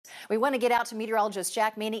We want to get out to meteorologist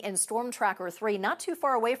Jack Meany in Storm Tracker 3, not too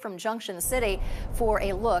far away from Junction City, for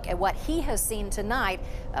a look at what he has seen tonight,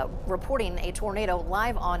 reporting a tornado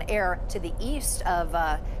live on air to the east of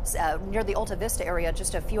near the Alta Vista area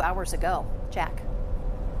just a few hours ago. Jack.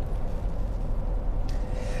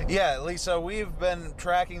 Yeah, Lisa, we've been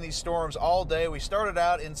tracking these storms all day. We started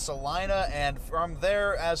out in Salina, and from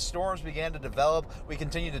there, as storms began to develop, we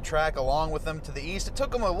continued to track along with them to the east. It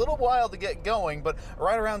took them a little while to get going, but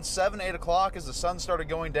right around 7, 8 o'clock, as the sun started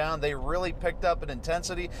going down, they really picked up in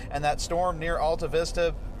intensity, and that storm near Alta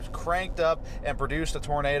Vista cranked up and produced a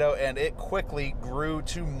tornado, and it quickly grew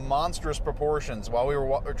to monstrous proportions while we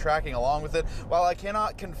were tracking along with it. While I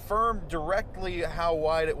cannot confirm directly how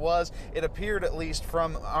wide it was, it appeared, at least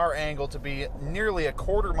from our angle, to be nearly a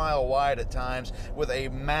quarter-mile wide at times, with a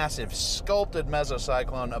massive sculpted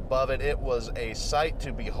mesocyclone above it. It was a sight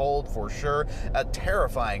to behold for sure. A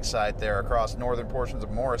terrifying sight there across northern portions of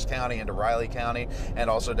Morris County into Riley County, and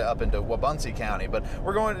also up into Wabaunsee County. But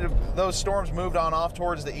we're going to, those storms moved on off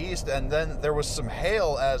towards the east, and then there was some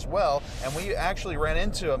hail as well, and we actually ran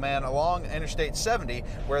into a man along Interstate 70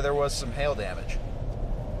 where there was some hail damage.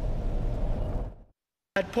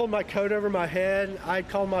 I'd pulled my coat over my head. I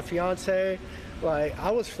called my fiance. Like,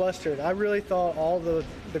 I was flustered. I really thought all the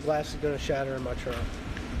glass was going to shatter in my truck.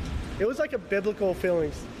 It was like a biblical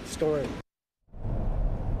feeling storm.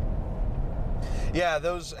 Yeah,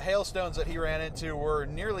 those hailstones that he ran into were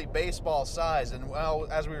nearly baseball size, and well,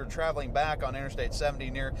 as we were traveling back on Interstate 70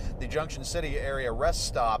 near the Junction City area rest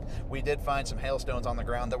stop, we did find some hailstones on the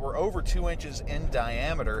ground that were over 2 inches in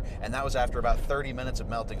diameter, and that was after about 30 minutes of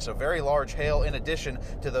melting. So very large hail, in addition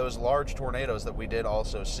to those large tornadoes that we did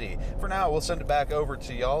also see. For now, we'll send it back over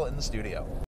to y'all in the studio.